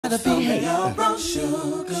Good morning,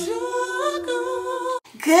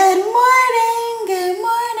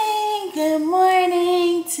 good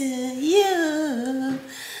morning to you.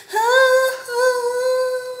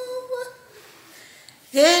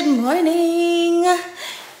 Good morning.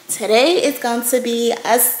 Today is going to be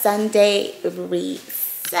a Sunday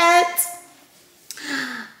reset.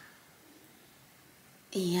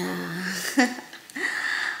 Yeah.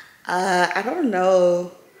 I don't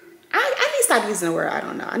know. I need to stop using the word I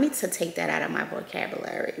don't know. I need to take that out of my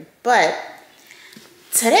vocabulary. But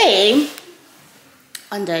today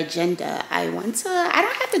on the agenda, I don't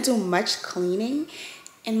have to do much cleaning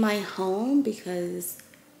in my home because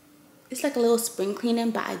it's like a little spring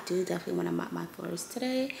cleaning, but I do definitely want to mop my floors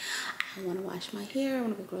today. I want to wash my hair. I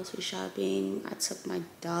want to go grocery shopping. I took my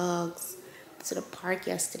dogs to the park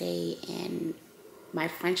yesterday and my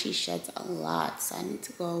Frenchie sheds a lot, so I need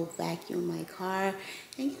to go vacuum my car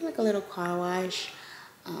and get like a little car wash.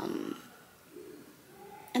 And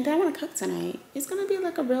then I want to cook tonight. It's gonna be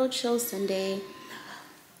like a real chill Sunday.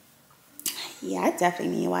 Yeah, I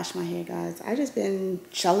definitely need to wash my hair, guys. I just been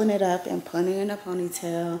chilling it up and putting it in a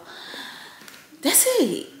ponytail. That's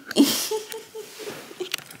it.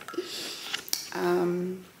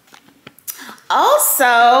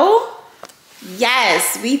 Also,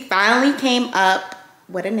 yes, we finally came up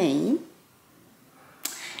with a name.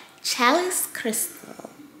 Chalice Christal.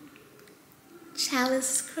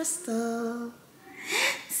 Chalice Christal.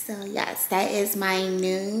 So yes, that is my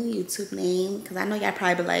new YouTube name, because I know y'all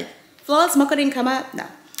probably be like, Flo, Smoker didn't come up. No,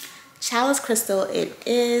 Chalice Christal it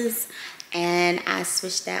is, and I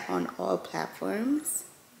switched that on all platforms.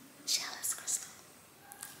 Chalice Christal.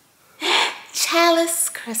 Chalice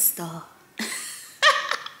Christal.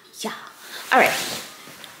 Yeah. All right.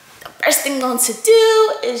 The first thing I'm going to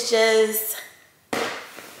do is just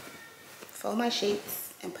fold my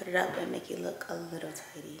sheets and put it up and make it look a little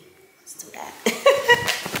tidy. Let's do that.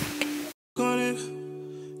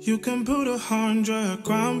 You can put 100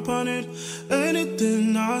 grams on it.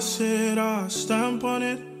 Anything I said, I'll stamp on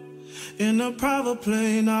it. In a private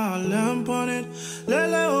plane, I'll lamp on it.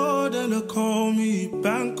 Lele oh, they call me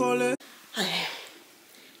bank on it. Okay.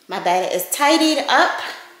 My bed is tidied up.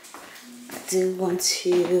 I do want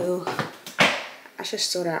to, I should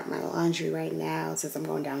sort out my laundry right now since I'm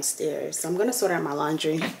going downstairs. So I'm going to sort out my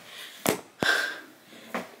laundry.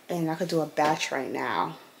 And I could do a batch right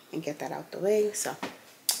now and get that out the way. So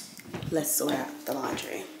let's sort out the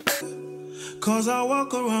laundry. Cause I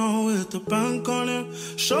walk around with the bank on him.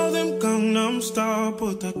 Show them Gangnam Style,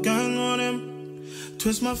 put the gang on him.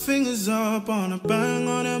 Twist my fingers up on a bang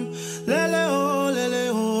on him. Lele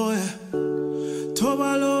oh, yeah.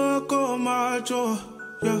 Tobalo ko macho,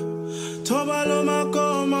 yeah. Tobalo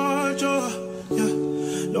mako macho, yeah.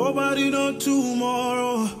 Nobody know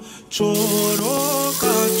tomorrow. Choro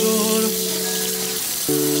ka choro.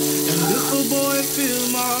 And little boy feel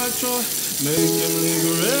my joy. Make him leave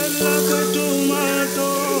red like a tomato.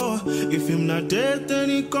 If him not dead, then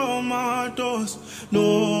he call my doors.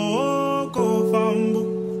 No go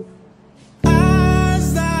fambo.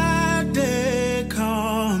 As that day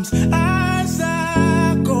comes, as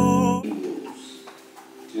I go.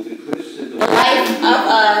 The life of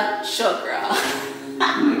a short girl.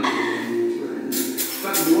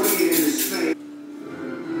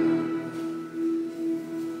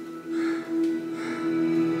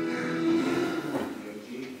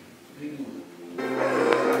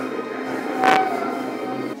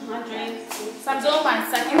 So I'm doing my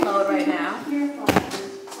second load right now.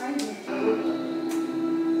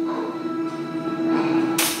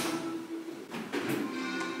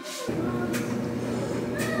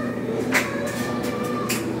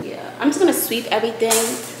 Yeah, I'm just gonna sweep everything.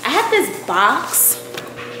 I have this box.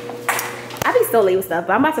 I be so late with stuff,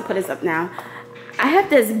 but I'm about to put this up now. I have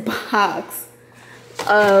this box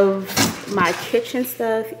of my kitchen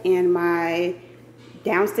stuff and my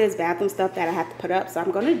downstairs bathroom stuff that I have to put up, so I'm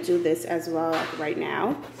going to do this as well right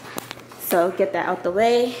now. So get that out the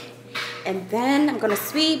way, and then I'm going to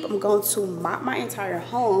sweep. I'm going to mop my entire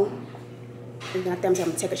home, and then I'm going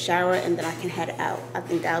to take a shower, and then I can head out. I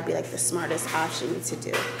think that would be like the smartest option to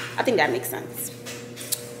do. I think that makes sense.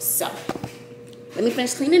 So let me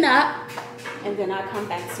finish cleaning up, and then I'll come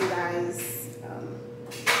back to you guys.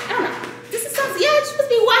 I don't know. This is something, yeah, you're supposed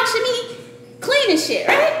to be watching me clean and shit,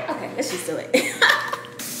 right? Okay, let's just do it.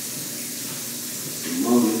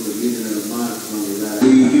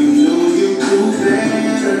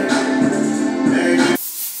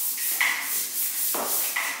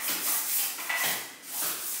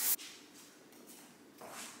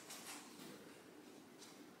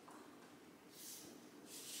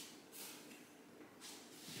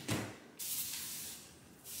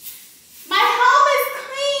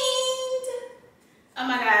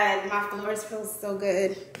 floors feel so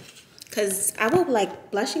good. Cause I would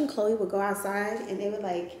like, Blush and Chloe would go outside and they would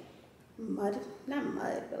like not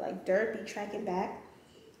mud, but like dirt be tracking back.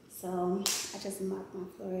 So I just mop my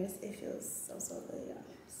floors. It feels so good, y'all.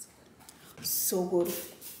 So good.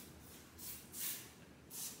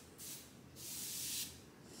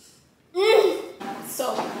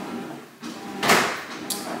 So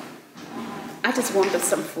I just warmed up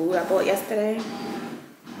some food I bought yesterday.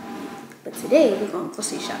 But today we're going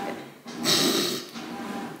grocery shopping.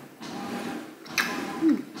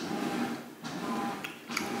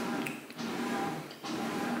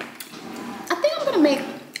 I think I'm gonna make,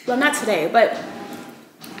 well, not today, but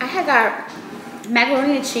I had got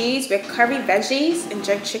macaroni and cheese with curry veggies and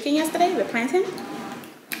jerk chicken yesterday with plantain.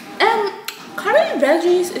 And curry and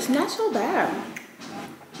veggies is not so bad.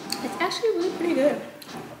 It's actually really pretty good.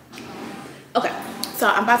 Okay, so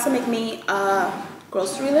I'm about to make me a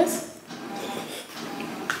grocery list.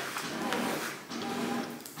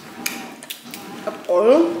 Of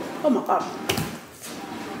oil. Oh my god.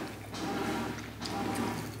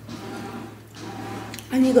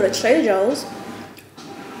 I need to go to Trader Joe's.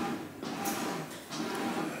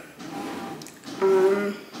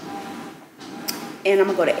 And I'm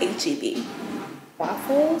gonna go to HEB.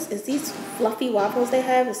 Waffles, is these fluffy waffles they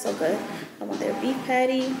have? It's so good. I want their beef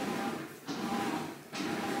patty.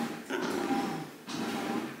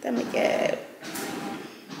 Let me get.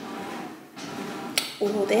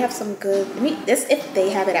 Oh, they have some good. I mean, this if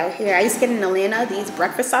they have it out here. I used to get in Atlanta these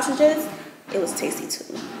breakfast sausages. It was tasty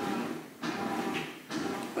too.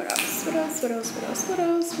 What else? What else? What else? What else? What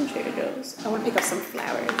else from Trader Joe's? I want to pick up some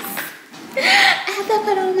flowers. I have to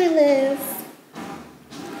put on my list.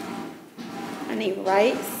 I need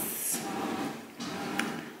rice.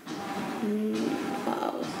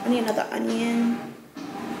 Wow. I need another onion.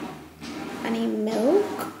 I need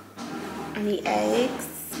milk. I need eggs.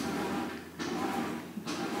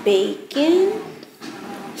 Bacon.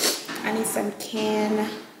 I need some canned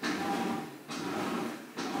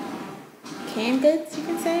goods, you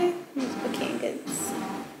can say. Let's put canned goods.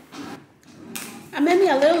 I made me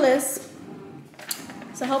a little list.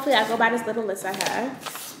 So hopefully I'll go by this little list I have.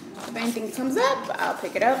 If anything comes up, I'll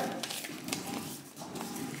pick it up.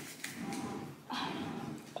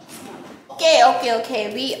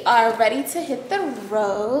 Okay. We are ready to hit the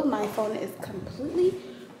road. My phone is completely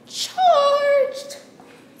charged.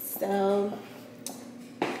 So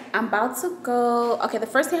I'm about to go. Okay, the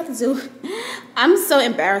first thing I have to do, I'm so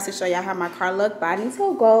embarrassed to show y'all how my car looked, but I need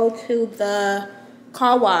to go to the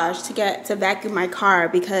car wash to vacuum my car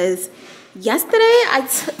because yesterday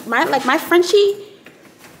my Frenchie,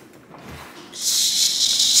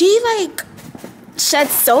 she like shed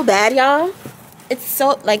so bad, y'all. It's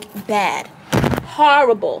so like bad,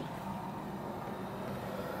 horrible.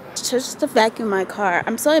 Just to vacuum my car.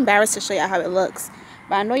 I'm so embarrassed to show y'all how it looks,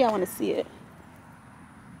 but I know y'all want to see it.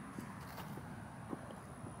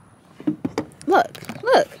 Look.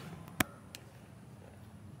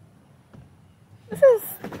 This is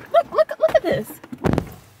look at this. Look at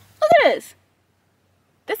this.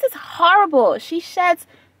 This is horrible. She sheds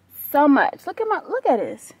so much. Look at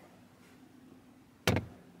this.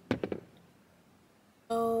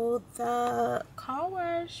 So the car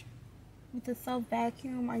wash with the self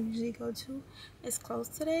vacuum I usually go to is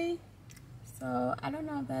closed today. So I don't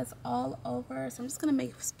know if that's all over. So I'm just gonna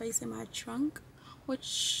make space in my trunk,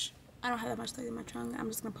 which I don't have that much space in my trunk. I'm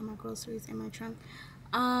just gonna put my groceries in my trunk.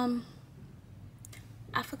 I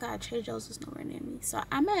forgot Trader Joe's is nowhere near me. So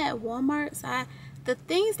I'm at Walmart. So the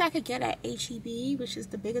things that I could get at HEB, which is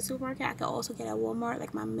the biggest supermarket, I could also get at Walmart,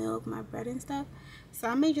 like my milk, my bread and stuff. So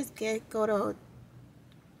I may just go to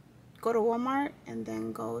Walmart and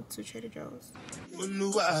then go to Trader Joe's.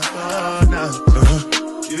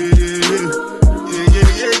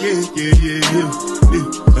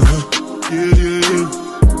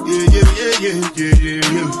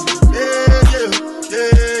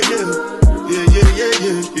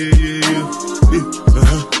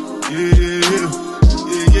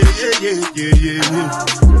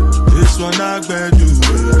 This one I bet you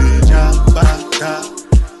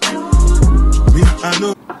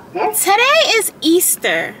Today is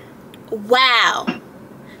Easter. Wow.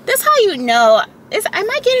 That's how you know. Am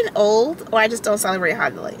I getting old or I just don't celebrate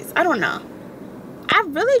holidays? I don't know. I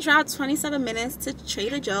really dropped 27 minutes to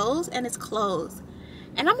Trader Joe's and it's closed.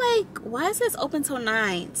 And I'm like, why is this open till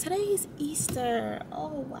 9? Today is Easter.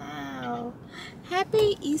 Oh, wow.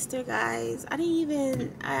 Happy Easter, guys.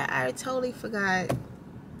 I totally forgot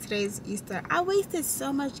today's Easter. I wasted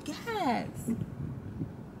so much gas.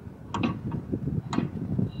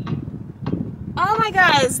 Oh my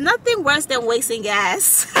God, it's nothing worse than wasting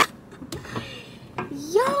gas.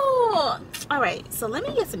 Yo, all right, so let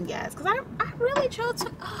me get some gas because I really chose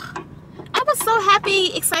to. I was so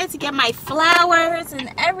happy, excited to get my flowers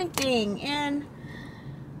and everything, and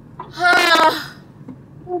and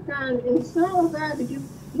so glad that you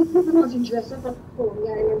wasn't dressed up for me.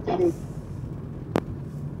 I am today.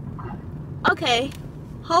 Okay,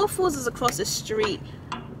 Whole Foods is across the street.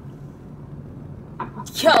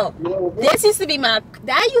 Yo, that used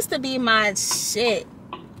to be my shit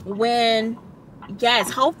when,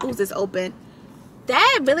 yes, Whole Foods is open.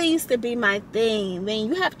 That really used to be my thing. When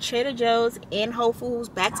you have Trader Joe's and Whole Foods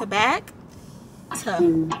back to back,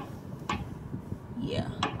 yeah.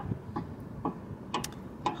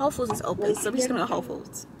 Whole Foods is open, so we're just gonna go to Whole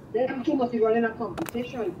Foods. Pretty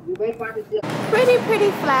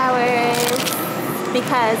flowers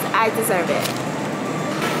because I deserve it.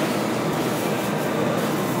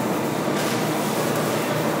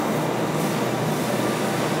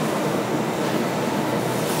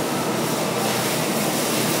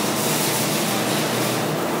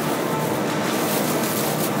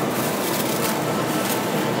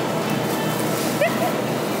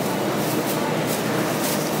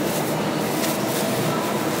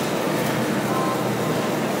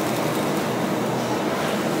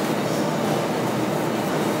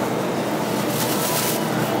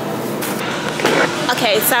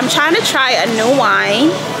 Okay, so I'm trying to try a new wine,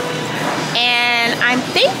 and I'm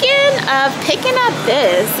thinking of picking up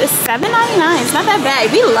this. It's $7.99. It's not that bad.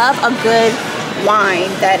 We love a good wine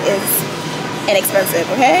that is inexpensive,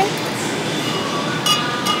 okay?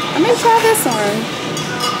 I'm gonna try this one.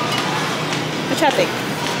 What y'all think?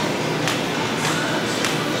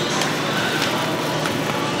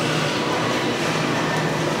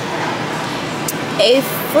 A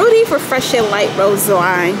fruity, refreshing light rose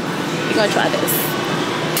wine. We're gonna try this.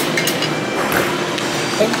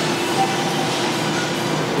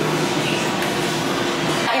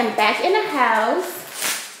 I am back in the house.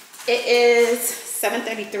 It is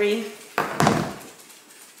 7:33.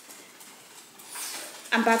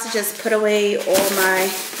 I'm about to just put away all my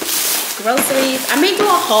groceries. I may do a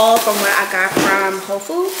haul from what I got from Whole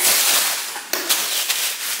Foods.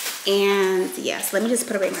 And yes, let me just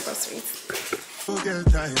put away my groceries.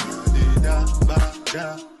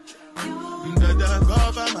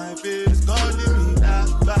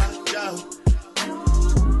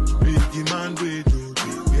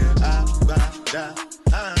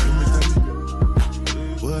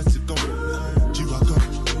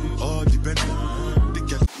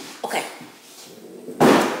 Okay,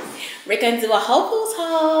 we're gonna do a Whole Foods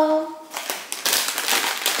haul.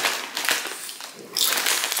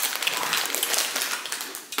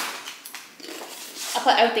 I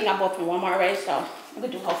put everything I bought from Walmart already, so I'm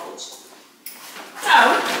gonna do Whole Foods. So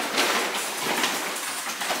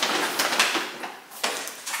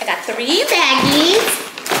I got 3 baggies.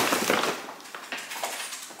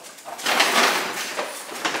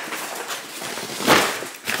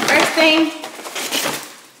 First thing,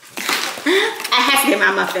 I have to get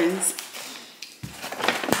my muffins.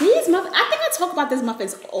 These muffins, I think I talk about these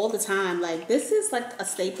muffins all the time. Like, this is like a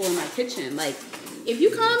staple in my kitchen. Like, if you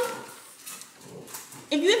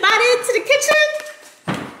invited to the kitchen,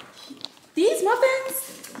 these muffins,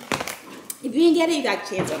 if you didn't get it, you got a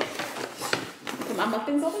chance on it. Put my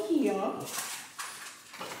muffins over here.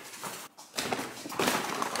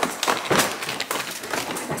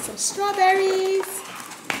 I got some strawberries,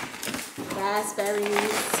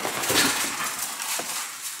 raspberries,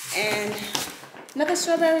 and another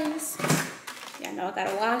strawberries. Yeah, I know I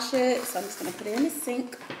gotta wash it, so I'm just gonna put it in the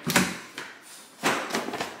sink.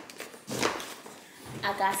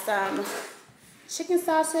 I got some chicken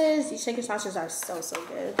sauces. These chicken sauces are so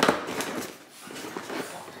good.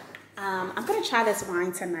 I'm gonna try this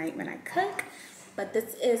wine tonight when I cook, but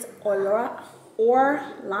this is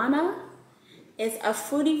Orlana. It's a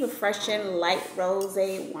fruity, refreshing, light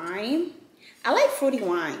rosé wine. I like fruity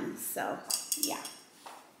wines, so yeah.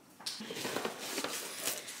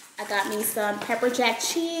 I got me some pepper jack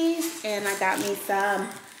cheese, and I got me some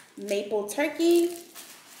maple turkey.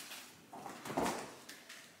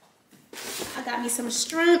 I got me some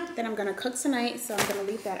shrimp that I'm gonna cook tonight, so I'm gonna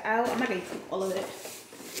leave that out. I'm not gonna cook all of it.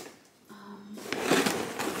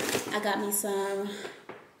 I got me some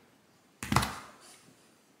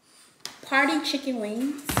party chicken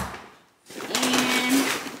wings and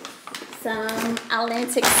some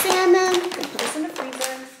Atlantic salmon. I'm gonna put this in the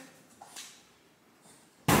freezer.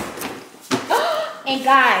 And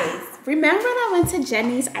guys, remember when I went to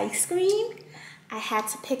Jenny's ice cream? I had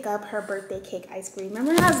to pick up her birthday cake ice cream.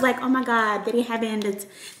 Remember, I was like, oh my God, they didn't have it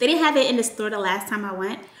in the store the last time I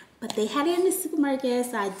went, but they had it in the supermarket,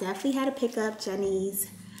 so I definitely had to pick up Jenny's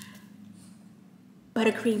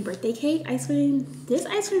buttercream birthday cake ice cream. This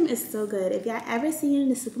ice cream is so good. If y'all ever seen it in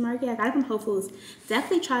the supermarket, I got it from Whole Foods.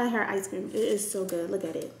 Definitely try her ice cream. It is so good. Look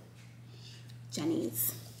at it.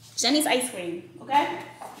 Jenny's ice cream, okay?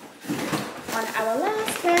 On our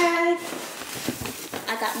last bag,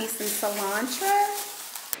 I got me some cilantro.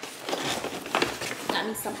 Got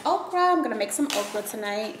me some okra. I'm gonna make some okra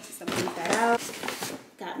tonight. So I'm gonna leave that out.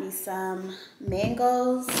 Got me some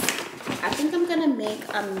mangoes. I think I'm gonna make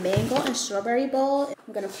a mango and strawberry bowl.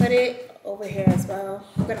 I'm gonna put it over here as well.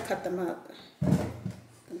 I'm gonna cut them up. I'm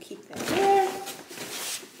gonna keep that here.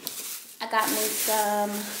 I got me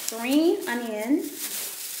some green onion.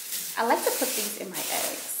 I like to put these in my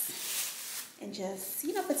eggs and just,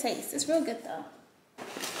 you know, for taste. It's real good though.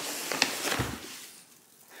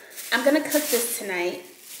 I'm gonna cook this tonight.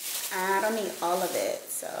 I don't need all of it,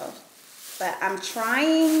 so, but I'm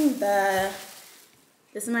trying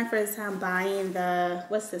this is my first time buying the,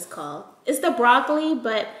 what's this called? It's the broccoli,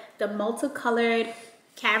 but the multicolored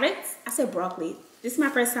carrots. I said broccoli. This is my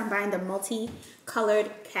first time buying the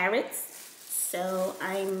multicolored carrots. So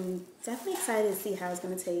I'm definitely excited to see how it's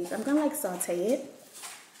gonna taste. I'm gonna like saute it.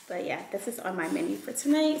 But yeah, this is on my menu for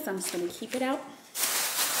tonight, so I'm just gonna keep it out.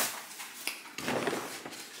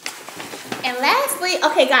 And lastly,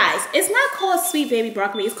 okay guys, it's not called sweet baby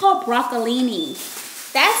broccoli, it's called broccolini.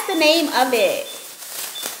 That's the name of it.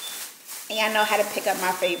 And y'all know how to pick up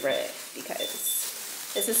my favorite because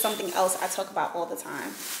this is something else I talk about all the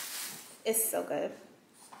time. It's so good.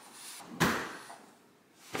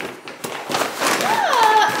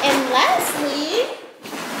 And lastly,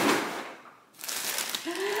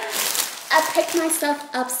 I picked myself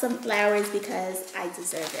up some flowers because I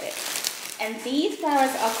deserve it. And these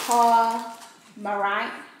flowers are called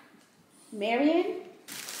Marian.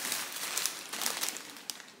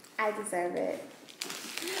 I deserve it.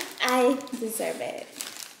 I deserve it.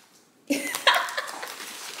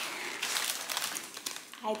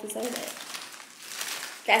 I deserve it.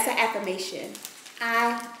 That's an affirmation.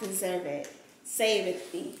 I deserve it. Say it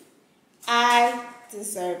with me. I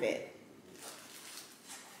deserve it.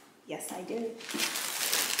 Yes, I do.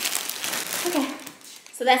 Okay,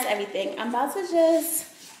 so that's everything. I'm about to just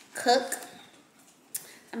cook.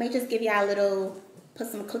 I may just give y'all a little, put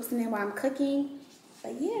some clips in there while I'm cooking.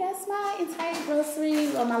 But yeah, that's my entire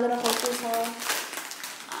grocery or my little Whole Foods haul.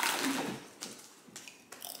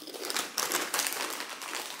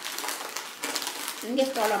 Let me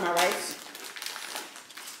get started on my rice.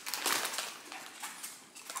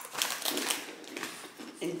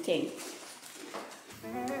 And ting. I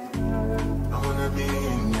wanna be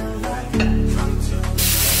in your life until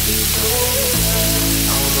it's over. I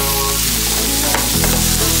don't know what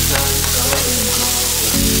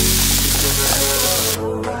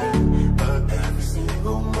but every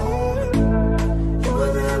single moment you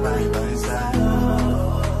were there by my side.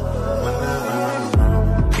 Whenever I'm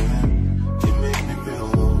around you make me feel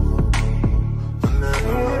low.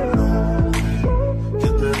 Whenever I'm alone,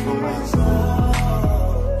 you're there for my soul.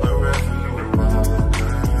 Wherever you are,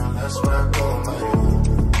 girl, that's where I call my own.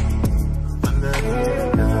 Whenever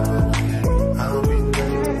you're down, I'll be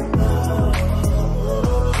there.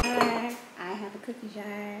 I have a cookie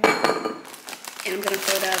jar. And I'm gonna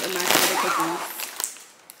throw it out in my favorite cookies.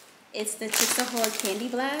 It's the Chalice Candy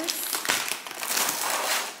Blast.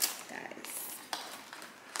 Guys.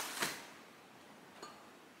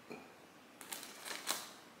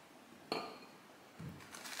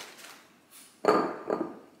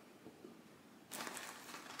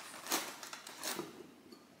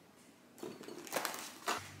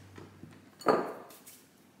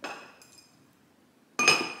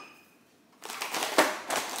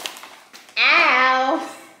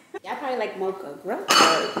 Y'all probably like mocha, gross.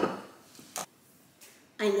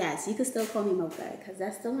 And yes, you can still call me mocha because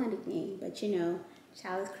that's still my nickname. But you know,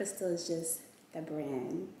 Chalice Christal is just the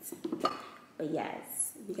brand. But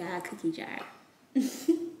yes, we got a cookie jar.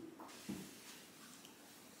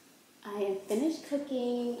 I am finished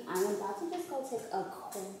cooking. I'm about to just go take a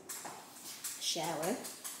quick shower.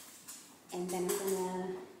 And then I'm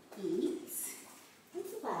gonna eat and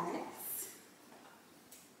relax.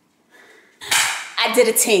 I did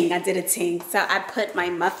a ting. So I put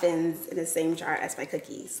my muffins in the same jar as my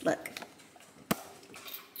cookies. Look.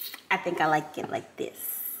 I think I like it like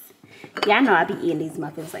this. Yeah, I know I'll be eating these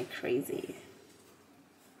muffins like crazy.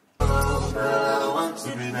 Oh, girl, I want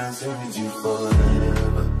to be dancing with you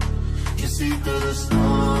forever. You see through the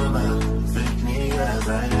storm, take me as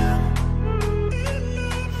I am.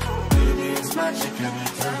 Baby, it's magic and we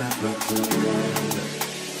turn that look together.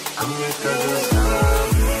 I'm here 'cause it's love.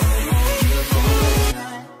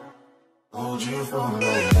 Hold you for a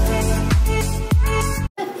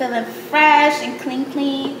feeling fresh and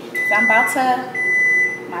clean. So I'm about to,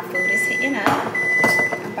 my food is hitting up.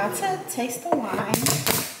 I'm about to taste the wine.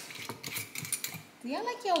 Do y'all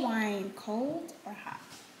like your wine cold or hot?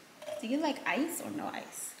 Do you like ice or no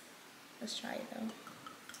ice? Let's try it though.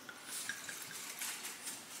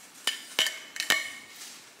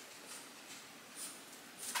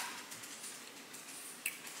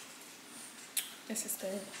 This is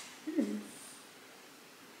good.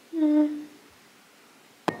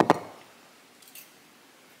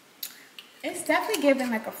 It's definitely giving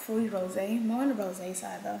like a fruity rosé, more on the rosé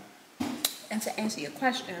side though. And to answer your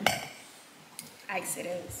question, ice it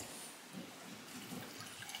is.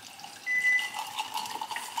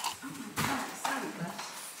 Oh my God, sorry, bro.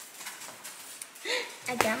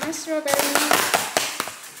 I got my strawberries.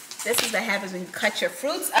 This is what happens when you cut your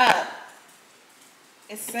fruits up.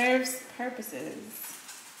 It serves purposes.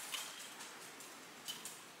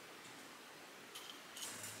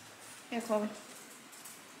 Here, Chloe.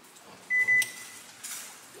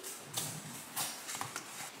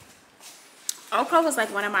 Okra was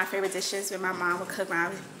like one of my favorite dishes when my mom would cook when I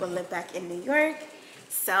would live back in New York.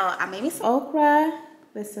 So I made me some okra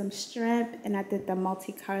with some shrimp, and I did the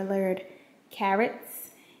multicolored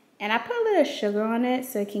carrots. And I put a little sugar on it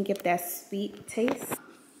so it can give that sweet taste.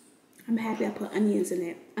 I'm happy I put onions in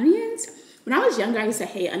it. Onions? When I was younger, I used to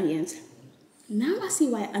hate onions. Now I see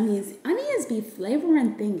why onions be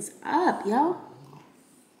flavoring things up, yo.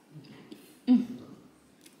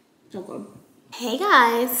 So good. Hey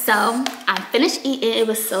guys, so I finished eating. It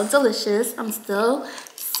was so delicious. I'm still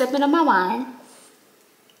sipping on my wine.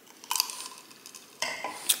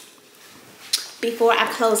 Before I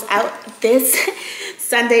close out this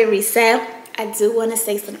Sunday reset, I do want to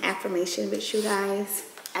say some affirmation with you guys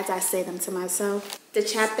as I say them to myself. The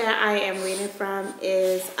chapter I am reading from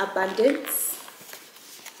is Abundance.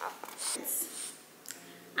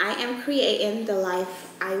 I am creating the life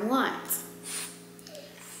I want.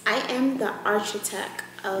 I am the architect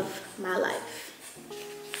of my life.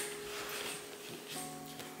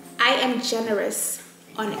 I am generous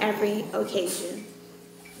on every occasion.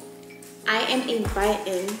 I am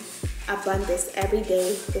inviting abundance every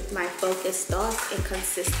day with my focused thoughts and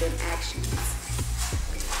consistent actions.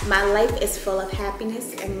 My life is full of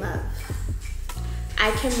happiness and love. I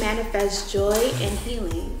can manifest joy and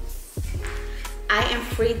healing. I am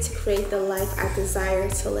free to create the life I desire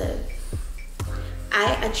to live.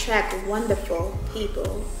 I attract wonderful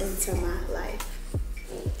people into my life.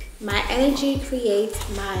 My energy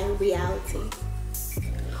creates my reality.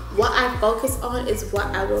 What I focus on is what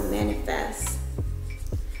I will manifest.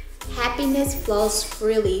 Happiness flows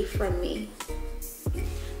freely from me.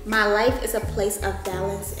 My life is a place of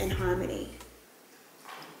balance and harmony.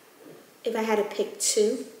 If I had to pick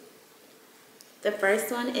two, the first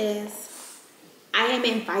one is I am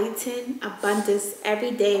inviting abundance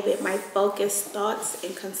every day with my focused thoughts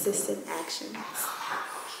and consistent actions.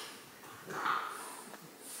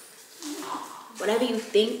 Whatever you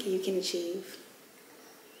think, you can achieve.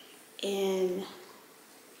 And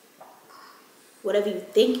whatever you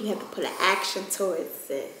think, you have to put an action towards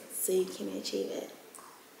it so you can achieve it.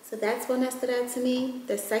 So that's one that stood out to me.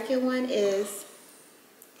 The second one is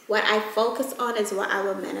what I focus on is what I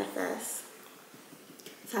will manifest.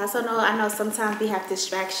 So I know sometimes we have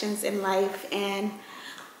distractions in life, and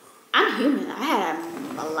I'm human. I had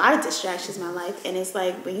a lot of distractions in my life, and it's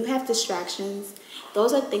like when you have distractions,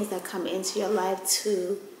 those are things that come into your life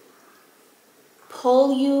to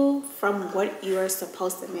pull you from what you are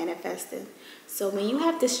supposed to manifest in. So when you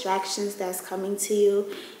have distractions that's coming to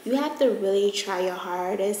you, you have to really try your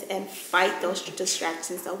hardest and fight those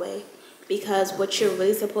distractions away, because what you're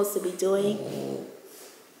really supposed to be doing,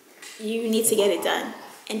 you need to get it done.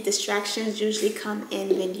 And distractions usually come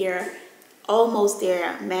in when you're almost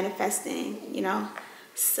there manifesting, you know.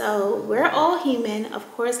 So we're all human. Of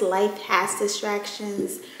course, life has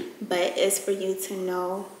distractions, but it's for you to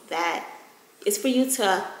know that it's for you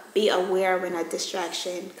to be aware when a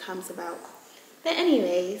distraction comes about. But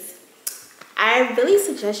anyways, I really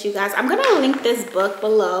suggest you guys, I'm gonna link this book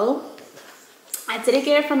below. I didn't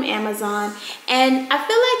get it from Amazon, and I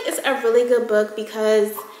feel like it's a really good book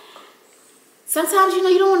because sometimes, you know,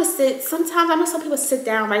 you don't want to sit. Sometimes I know some people sit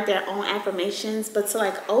down, write their own affirmations, but to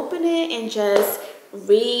like open it and just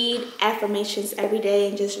read affirmations every day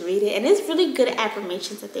and just read it. And it's really good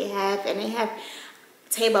affirmations that they have, and they have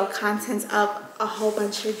table of contents of a whole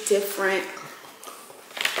bunch of different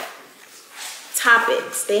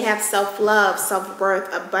topics. They have self-love,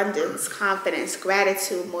 self-worth, abundance, confidence,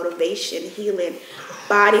 gratitude, motivation, healing,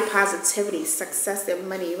 body positivity, success and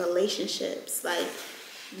money, relationships. Like,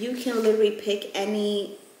 you can literally pick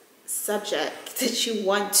any subject that you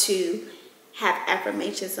want to have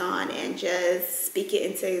affirmations on, and just speak it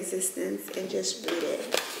into existence and just read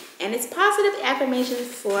it. And it's positive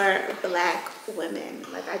affirmations for Black women.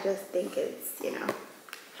 Like, I just think it's, you know.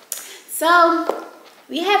 So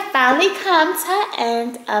we have finally come to the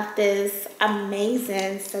end of this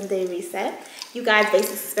amazing Sunday reset. You guys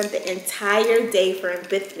basically spent the entire day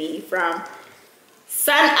with me from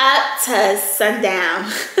sun up to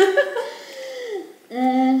sundown.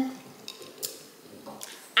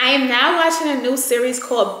 I am now watching a new series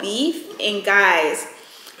called Beef, and guys,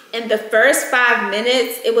 in the first 5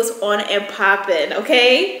 minutes, it was on and popping,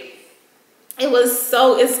 okay? It was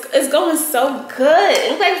so, it's going so good. It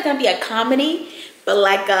looks like it's gonna be a comedy, but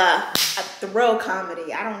like a thrill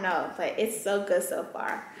comedy. I don't know, but it's so good so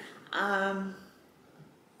far.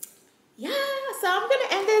 Yeah, so I'm gonna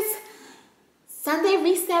end this Sunday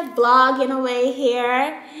reset vlog in a way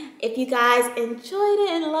here. If you guys enjoyed it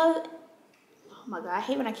and loved it, oh my God, I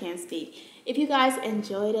hate when I can't speak. If you guys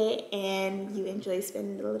enjoyed it and you enjoy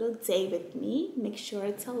spending a little day with me, make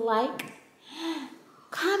sure to like,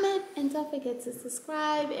 comment, and don't forget to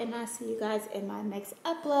subscribe. And I'll see you guys in my next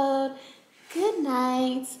upload. Good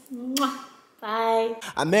night. Mwah. Bye.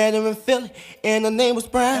 I met her in Philly, and her name was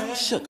Brown Sugar.